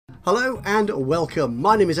Hello and welcome.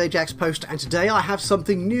 My name is Ajaxpost and today I have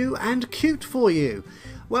something new and cute for you.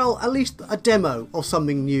 Well, at least a demo of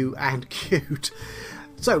something new and cute.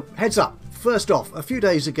 So, heads up. First off, a few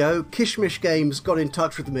days ago, Kishmish Games got in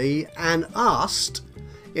touch with me and asked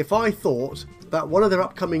if I thought that one of their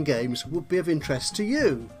upcoming games would be of interest to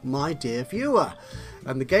you, my dear viewer.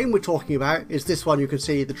 And the game we're talking about is this one. You can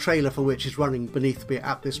see the trailer for which is running beneath me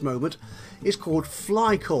at this moment. It's called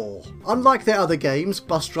Flycall. Unlike their other games,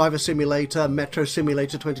 Bus Driver Simulator, Metro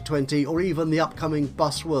Simulator 2020, or even the upcoming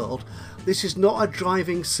Bus World, this is not a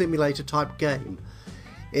driving simulator type game.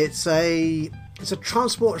 It's a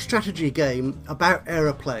transport strategy game about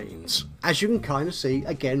aeroplanes, as you can kind of see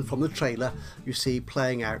again from the trailer you see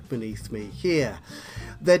playing out beneath me here.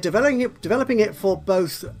 They're developing it for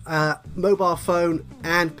both mobile phone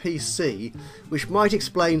and PC, which might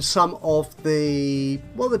explain some of the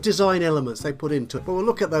design elements they put into it, but we'll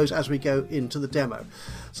look at those as we go into the demo.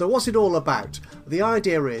 So what's it all about? The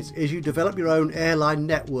idea is you develop your own airline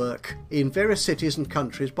network in various cities and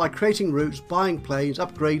countries by creating routes, buying planes,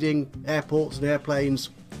 upgrading airports and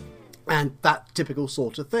airplanes, and that typical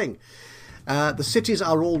sort of thing. The cities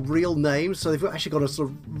are all real names, so they've actually got a sort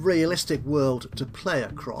of realistic world to play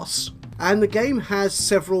across. And the game has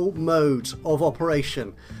several modes of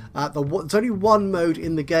operation. There's only one mode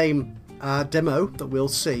in the game demo that we'll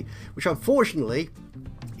see, which unfortunately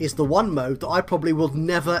is the one mode that I probably will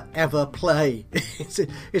never ever play.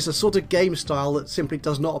 It's a sort of game style that simply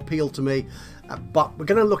does not appeal to me, but we're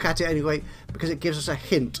going to look at it anyway because it gives us a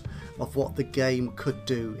hint of what the game could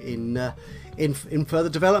do in further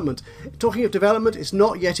development. Talking of development, it's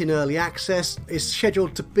not yet in early access. It's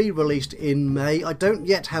scheduled to be released in May. I don't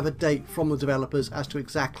yet have a date from the developers as to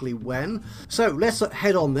exactly when. So let's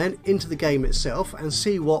head on then into the game itself and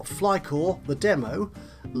see what Flycall, the demo,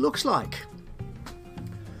 looks like.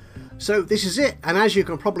 So this is it, and as you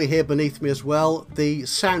can probably hear beneath me as well, the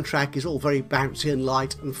soundtrack is all very bouncy and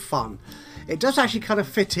light and fun. It does actually kind of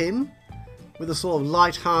fit in with a sort of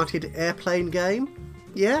light-hearted airplane game.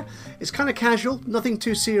 Yeah, it's kind of casual, nothing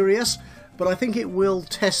too serious, but I think it will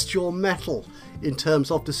test your mettle in terms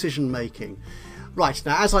of decision making. Right,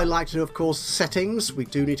 now as I like to do, of course, settings. We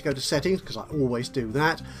do need to go to settings because I always do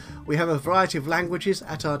that. We have a variety of languages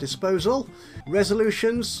at our disposal.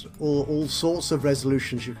 Resolutions, or all sorts of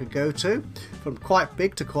resolutions you could go to, from quite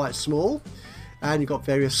big to quite small. And you've got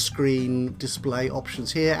various screen display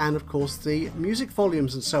options here, and of course the music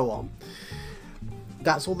volumes and so on.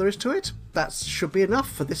 That's all there is to it. That should be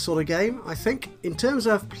enough for this sort of game, I think. In terms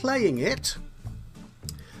of playing it,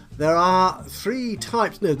 there are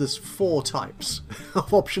there's four types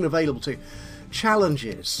of option available to you.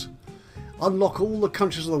 Challenges. Unlock all the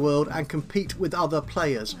countries of the world and compete with other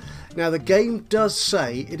players. Now the game does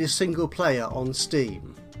say it is single player on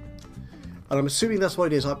Steam. And I'm assuming that's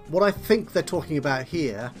what it is. What I think they're talking about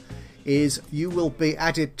here is you will be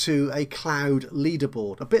added to a cloud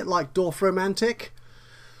leaderboard. A bit like Dorfromantik,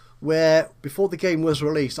 where before the game was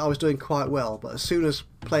released I was doing quite well, but as soon as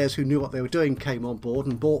players who knew what they were doing came on board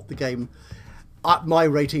and bought the game, my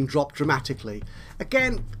rating dropped dramatically.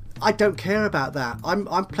 Again, I don't care about that.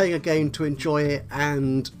 I'm playing a game to enjoy it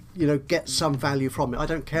and, you know, get some value from it. I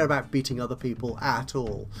don't care about beating other people at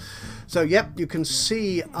all. So yep, you can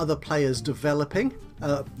see other players developing,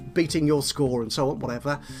 beating your score and so on,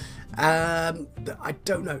 whatever. I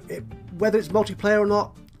don't know whether it's multiplayer or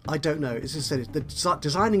not. I don't know. As I said, they're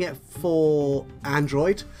designing it for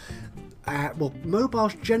Android. Well,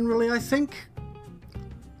 mobiles generally, I think.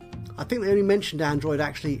 I think they only mentioned Android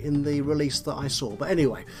actually in the release that I saw. But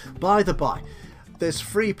anyway, by the by, there's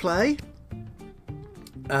free play.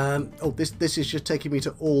 This is just taking me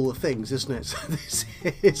to all the things, isn't it? So this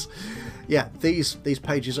is, yeah, these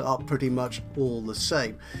pages are up pretty much all the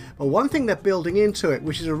same. But one thing they're building into it,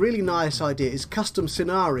 which is a really nice idea, is custom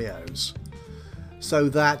scenarios, so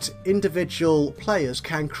that individual players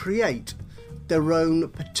can create their own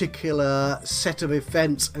particular set of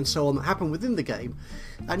events and so on that happen within the game,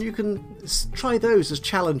 and you can try those as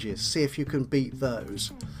challenges, see if you can beat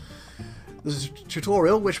those. There's a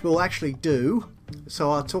tutorial which we'll actually do,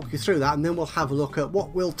 so I'll talk you through that and then we'll have a look at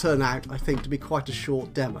what will turn out, I think, to be quite a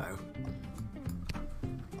short demo.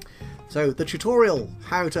 So the tutorial: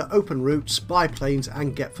 how to open routes, buy planes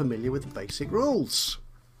and get familiar with the basic rules.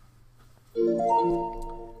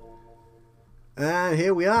 And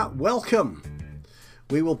here we are. Welcome.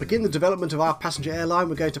 We will begin the development of our passenger airline.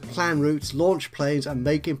 We're going to plan routes, launch planes and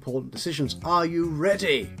make important decisions. Are you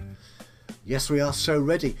ready? Yes, we are so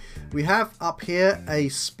ready. We have up here a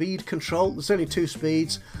speed control. There's only two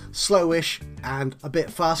speeds, slowish and a bit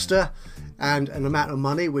faster, and an amount of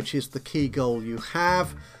money, which is the key goal you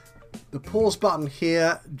have. The pause button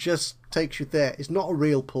here just takes you there. It's not a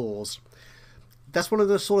real pause. That's one of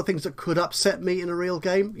the sort of things that could upset me in a real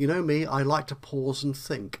game. You know me, I like to pause and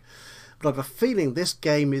think. But I have a feeling this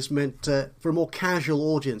game is meant for a more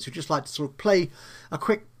casual audience who just like to sort of play a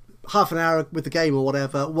quick half an hour with the game or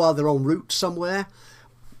whatever while they're en route somewhere.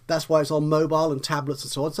 That's why it's on mobile and tablets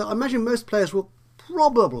and so on. So I imagine most players will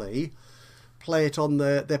probably play it on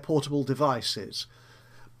their portable devices.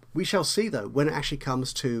 We shall see though when it actually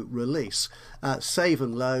comes to release. Save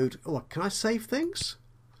and load. Oh, can I save things?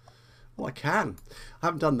 Oh, I can. I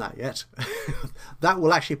haven't done that yet. That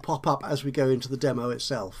will actually pop up as we go into the demo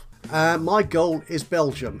itself. My goal is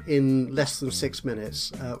Belgium in less than 6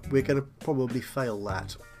 minutes. We're going to probably fail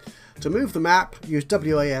that. To move the map, use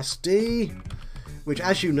WASD, which,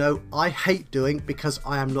 as you know, I hate doing because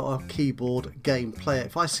I am not a keyboard game player.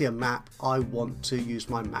 If I see a map, I want to use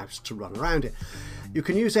my mouse to run around it. You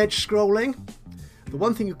can use edge scrolling. The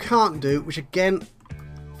one thing you can't do, which again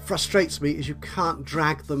frustrates me, is you can't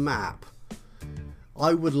drag the map.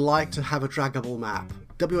 I would like to have a draggable map.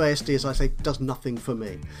 WASD, as I say, does nothing for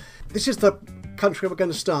me. This is the country we're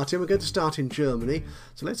going to start in. We're going to start in Germany.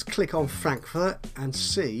 So let's click on Frankfurt and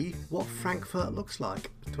see what Frankfurt looks like.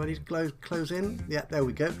 Do I need to close in? Yeah, there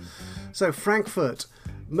we go. So Frankfurt.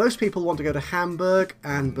 Most people want to go to Hamburg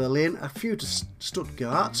and Berlin. A few to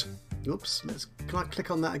Stuttgart. Oops, can I click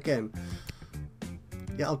on that again?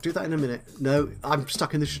 Yeah, I'll do that in a minute. No, I'm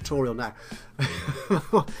stuck in the tutorial now.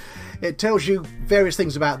 It tells you various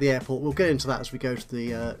things about the airport. We'll get into that as we go to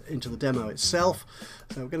the into the demo itself.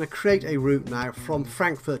 So we're going to create a route now from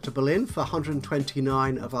Frankfurt to Berlin for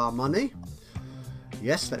 129 of our money.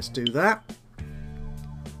 Yes, let's do that.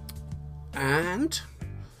 And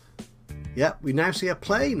yeah, we now see a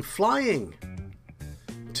plane flying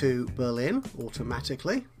to Berlin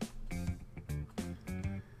automatically.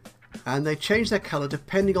 And they change their colour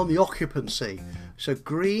depending on the occupancy. So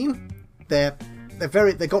green, they've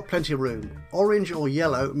got plenty of room. Orange or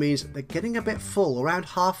yellow means they're getting a bit full, around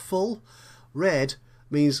half full. Red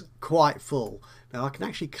means quite full. Now I can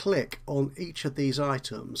actually click on each of these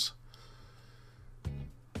items.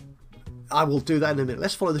 I will do that in a minute.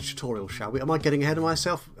 Let's follow the tutorial, shall we? Am I getting ahead of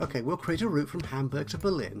myself? Okay, we'll create a route from Hamburg to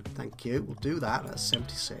Berlin. Thank you. We'll do that. That's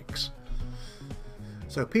 76.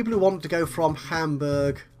 So people who want to go from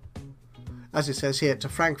Hamburg, as it says here, to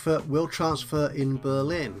Frankfurt will transfer in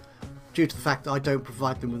Berlin, due to the fact that I don't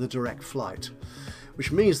provide them with a direct flight,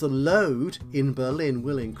 which means the load in Berlin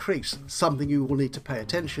will increase, something you will need to pay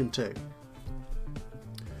attention to.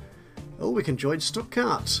 Oh, we can join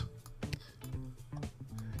Stuttgart.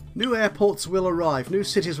 New airports will arrive, new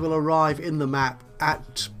cities will arrive in the map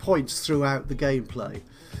at points throughout the gameplay.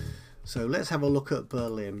 So let's have a look at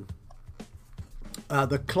Berlin.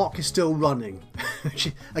 The clock is still running.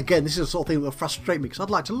 Again, this is the sort of thing that will frustrate me because I'd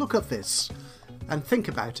like to look at this and think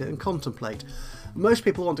about it and contemplate. Most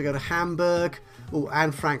people want to go to Hamburg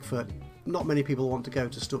and Frankfurt. Not many people want to go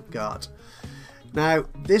to Stuttgart. Now,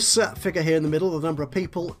 this figure here in the middle, the number of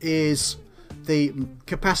people, is the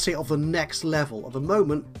capacity of the next level. At the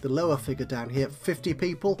moment, the lower figure down here, 50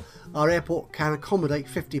 people. Our airport can accommodate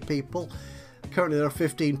 50 people. Currently, there are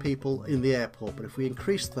 15 people in the airport, but if we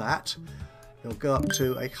increase that, it'll go up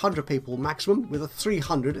to 100 people maximum, with a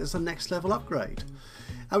 300 as the next level upgrade.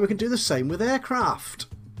 And we can do the same with aircraft.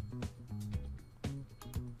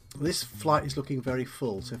 This flight is looking very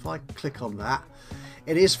full, so if I click on that,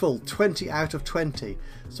 it is full, 20 out of 20.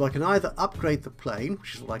 So I can either upgrade the plane,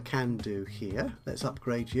 which is what I can do here. Let's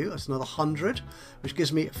upgrade you. That's another 100, which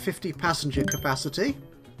gives me 50 passenger capacity.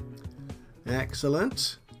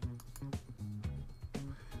 Excellent.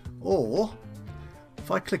 Or if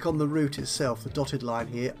I click on the route itself, the dotted line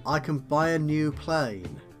here, I can buy a new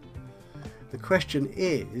plane. The question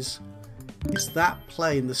is that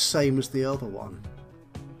plane the same as the other one?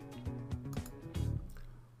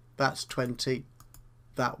 That's 20,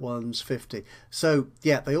 that one's 50. So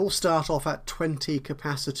yeah, they all start off at 20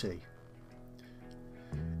 capacity.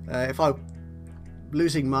 If I'm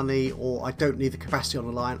losing money or I don't need the capacity on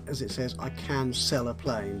the line, as it says, I can sell a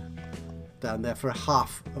plane down there for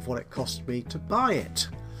half of what it cost me to buy it.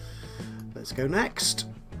 Let's go next.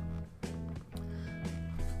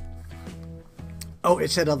 Oh,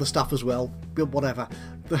 it said other stuff as well, but whatever.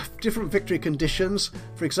 The different victory conditions,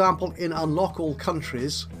 for example, in unlock all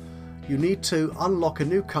countries, you need to unlock a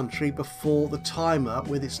new country before the timer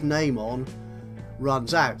with its name on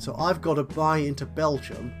runs out. So I've got to buy into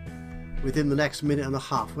Belgium within the next minute and a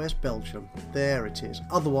half. Where's Belgium? There it is.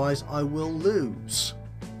 Otherwise I will lose.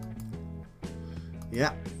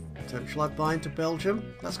 Yeah, so shall I buy into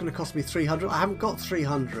Belgium? That's going to cost me 300. I haven't got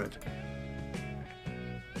 300.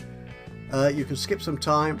 You can skip some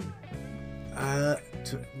time.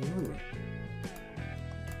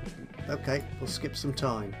 Okay, we'll skip some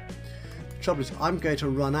time. The trouble is, I'm going to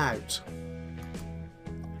run out,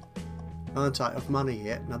 aren't I, of money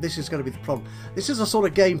here. Now this is going to be the problem. This is a sort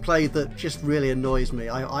of gameplay that just really annoys me.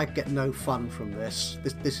 I get no fun from this.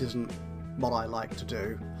 This isn't what I like to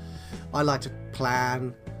do. I like to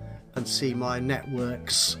plan and see my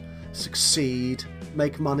networks succeed,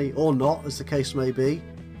 make money or not, as the case may be.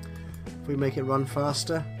 If we make it run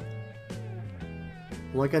faster.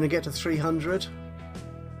 Am I going to get to 300?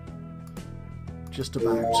 Just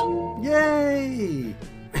about. Yay!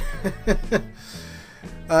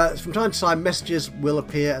 From time to time, messages will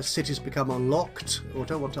appear as cities become unlocked. Or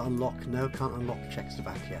don't want to unlock. No, can't unlock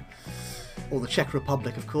Czechoslovakia. Or the Czech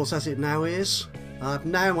Republic, of course, as it now is.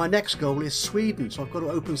 Now my next goal is Sweden, so I've got to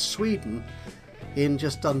open Sweden in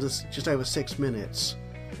just over 6 minutes.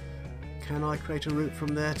 Can I create a route from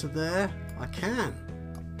there to there? I can.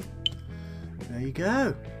 There you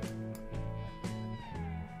go.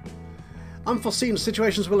 Unforeseen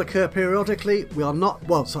situations will occur periodically. We are not,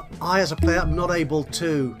 well, so I as a player am not able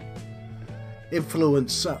to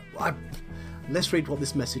influence. Let's read what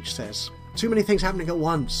this message says. Too many things happening at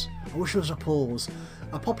once. I wish there was a pause.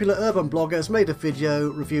 A popular urban blogger has made a video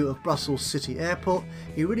review of Brussels City Airport.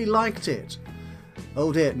 He really liked it.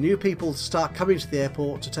 Oh dear, new people start coming to the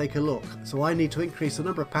airport to take a look. So I need to increase the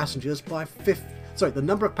number of passengers by the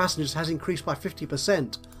number of passengers has increased by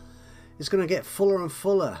 50%. It's going to get fuller and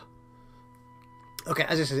fuller. Okay,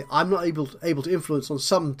 as I said, I'm not able to influence on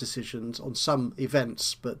some decisions, on some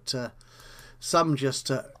events, but some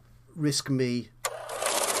just risk me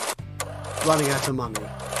running out of money.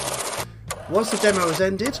 Once the demo has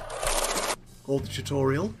ended, or the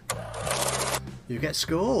tutorial, you get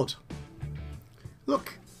scored.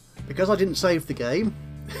 Look, because I didn't save the game,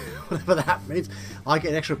 whatever that means, I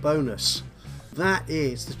get an extra bonus. That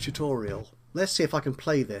is the tutorial. Let's see if I can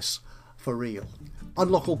play this for real.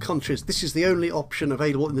 Unlock all countries. This is the only option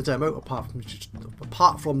available in the demo apart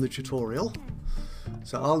from the tutorial.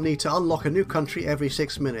 So I'll need to unlock a new country every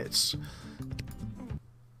 6 minutes.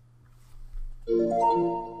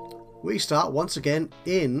 We start once again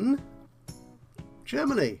in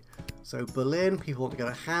Germany. So Berlin, people want to go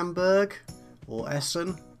to Hamburg or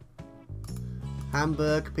Essen.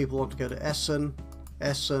 Hamburg, people want to go to Essen.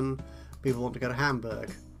 Essen, people want to go to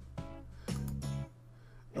Hamburg.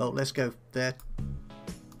 Oh, let's go there.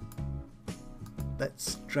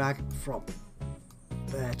 Let's drag from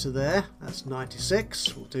there to there. That's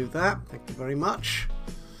 96. We'll do that. Thank you very much.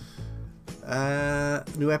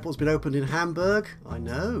 New airport's been opened in Hamburg. I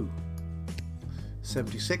know.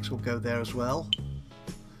 76. We'll go there as well.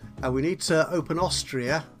 And we need to open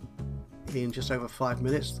Austria in just over 5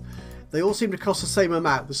 minutes. They all seem to cost the same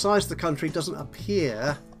amount. The size of the country doesn't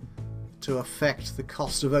appear to affect the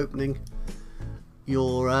cost of opening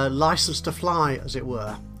your license to fly, as it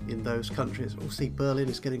were, in those countries. We'll see Berlin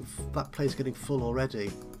is getting, that place getting full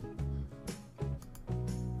already.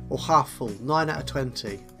 Or half full, 9 out of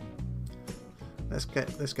 20. Let's get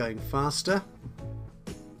this going faster.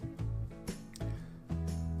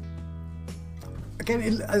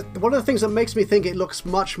 Again, one of the things that makes me think it looks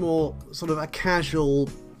much more sort of a casual,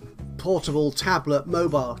 portable, tablet,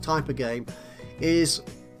 mobile type of game is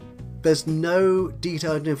there's no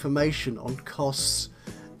detailed information on costs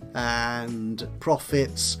and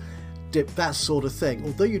profits, that sort of thing.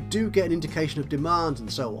 Although you do get an indication of demand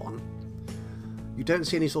and so on, you don't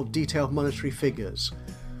see any sort of detailed monetary figures.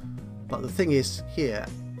 But the thing is here,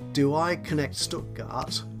 do I connect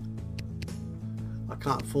Stuttgart? I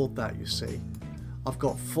can't afford that, you see. I've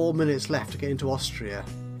got 4 minutes left to get into Austria.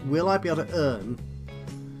 Will I be able to earn?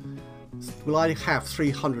 Will I have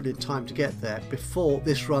 300 in time to get there before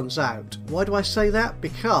this runs out? Why do I say that?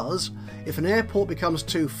 Because if an airport becomes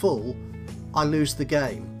too full, I lose the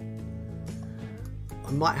game.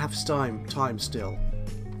 I might have time still.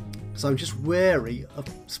 So I'm just wary of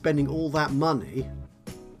spending all that money,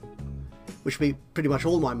 which would be pretty much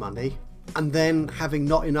all my money, and then having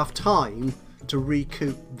not enough time to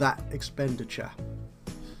recoup that expenditure.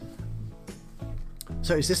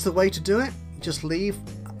 So is this the way to do it? Just leave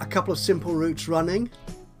a couple of simple routes running.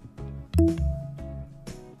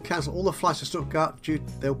 Cancel all the flights to Stuttgart.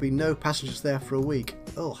 There'll be no passengers there for a week.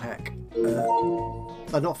 Oh heck.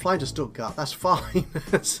 I'm not flying to Stuttgart. That's fine.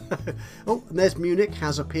 So, oh, and there's Munich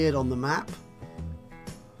has appeared on the map.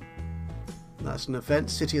 That's an event.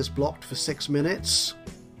 City is blocked for 6 minutes.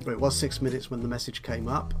 Well, it was 6 minutes when the message came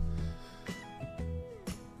up.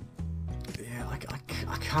 Yeah,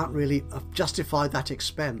 I can't really justify that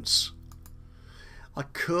expense. I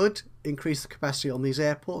could increase the capacity on these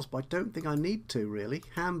airports, but I don't think I need to really.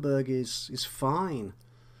 Hamburg is fine.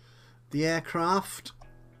 the aircraft.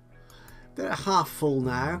 They're half full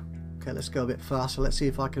now. Okay, let's go a bit faster. Let's see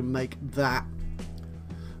if I can make that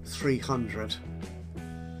 300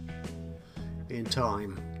 in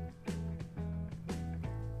time.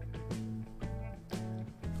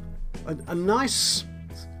 A nice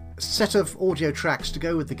set of audio tracks to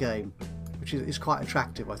go with the game, which is quite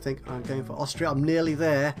attractive. I think I'm going for Austria. I'm nearly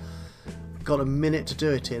there. Got a minute to do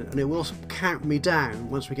it in, and it will count me down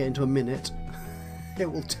once we get into a minute.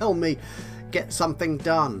 It will tell me get something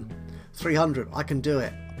done. 300, I can do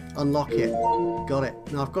it. Unlock it. Got it.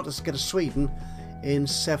 Now I've got to get to Sweden in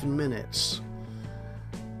 7 minutes.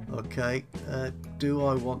 Okay, do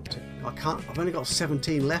I want to? I can't. I've only got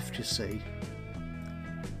 17 left, you see.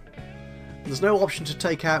 There's no option to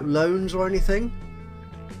take out loans or anything.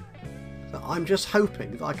 So I'm just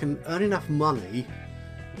hoping that I can earn enough money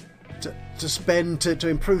to spend to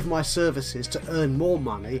improve my services, to earn more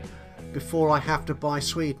money before I have to buy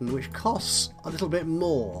Sweden, which costs a little bit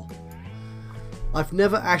more. I've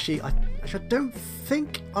never actually, I don't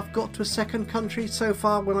think I've got to a second country so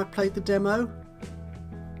far when I played the demo.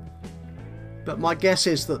 But my guess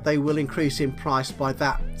is that they will increase in price by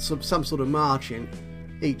that, some sort of margin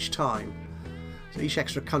each time. So each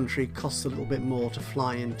extra country costs a little bit more to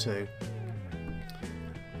fly into.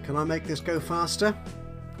 Can I make this go faster?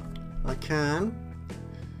 I can.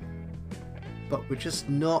 But we're just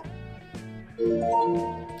not...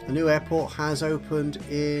 A new airport has opened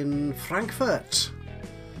in Frankfurt.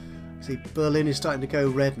 See, Berlin is starting to go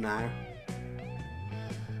red now.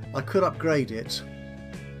 I could upgrade it.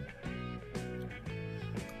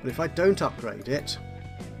 But if I don't upgrade it...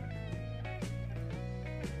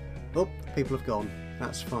 Oh, people have gone.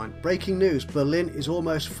 That's fine. Breaking news. Berlin is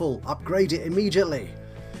almost full. Upgrade it immediately.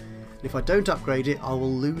 If I don't upgrade it, I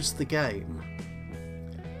will lose the game.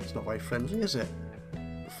 It's not very friendly, is it?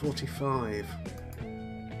 45.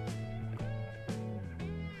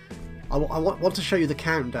 I want to show you the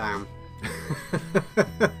countdown.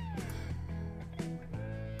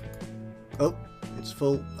 Oh, it's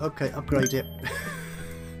full. Okay, upgrade it.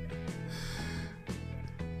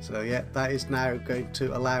 So yeah, that is now going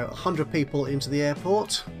to allow 100 people into the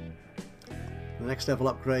airport. The next level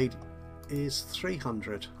upgrade is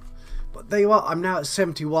 300. But there you are, I'm now at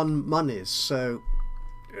 71 monies, so...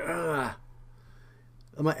 am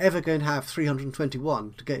I ever going to have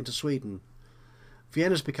 321 to get into Sweden?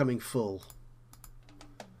 Vienna's becoming full.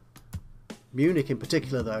 Munich in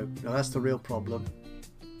particular though, now that's the real problem.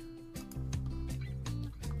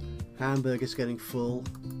 Hamburg is getting full.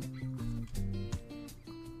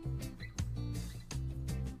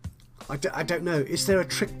 I don't know, is there a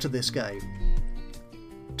trick to this game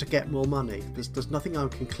to get more money? There's nothing I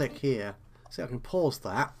can click here. See, I can pause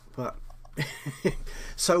that, but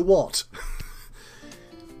so what?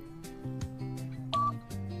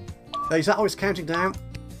 Is that how it's counting down?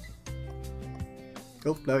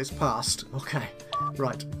 Oh, no, it's passed. Okay,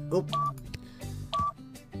 right. Oh,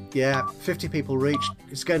 yeah, 50 people reached.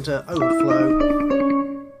 It's going to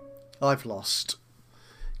overflow. I've lost.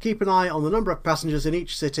 Keep an eye on the number of passengers in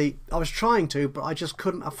each city. I was trying to, but I just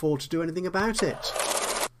couldn't afford to do anything about it.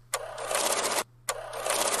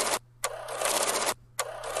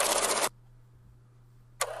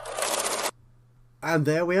 And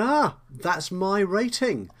there we are. That's my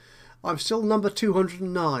rating. I'm still number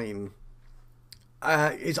 209.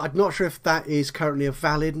 I'm not sure if that is currently a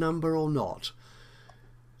valid number or not.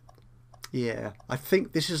 Yeah, I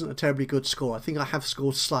think this isn't a terribly good score. I think I have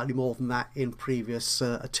scored slightly more than that in previous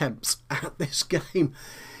attempts at this game.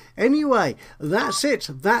 Anyway, that's it.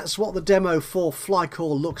 That's what the demo for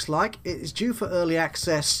Flycore looks like. It is due for early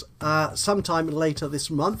access sometime later this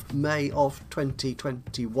month, May of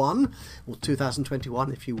 2021, or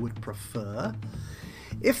 2021 if you would prefer.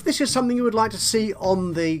 If this is something you would like to see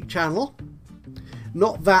on the channel,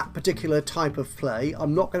 not that particular type of play,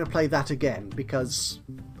 I'm not going to play that again because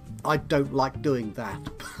I don't like doing that.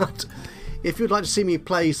 But if you'd like to see me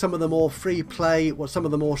play some of the more free play or some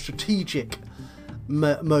of the more strategic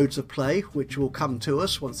modes of play, which will come to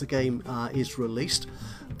us once the game is released,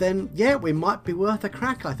 then yeah, we might be worth a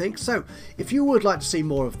crack, I think. So if you would like to see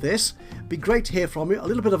more of this, it'd be great to hear from you. A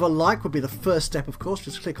little bit of a like would be the first step, of course.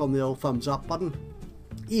 Just click on the old thumbs up button.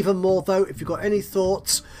 Even more though, if you've got any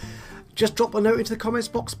thoughts, just drop a note into the comments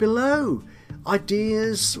box below.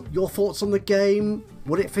 Ideas, your thoughts on the game,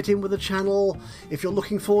 would it fit in with the channel, if you're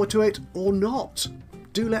looking forward to it or not.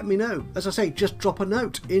 Do let me know. As I say, just drop a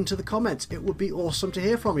note into the comments. It would be awesome to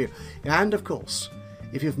hear from you. And of course,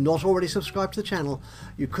 if you've not already subscribed to the channel,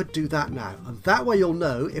 you could do that now. And that way you'll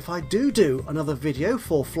know if I do another video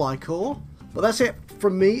for Flycore. But that's it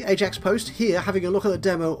from me, Ajaxpost, here having a look at the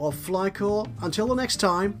demo of Flycore. Until the next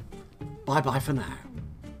time, Bye bye for now.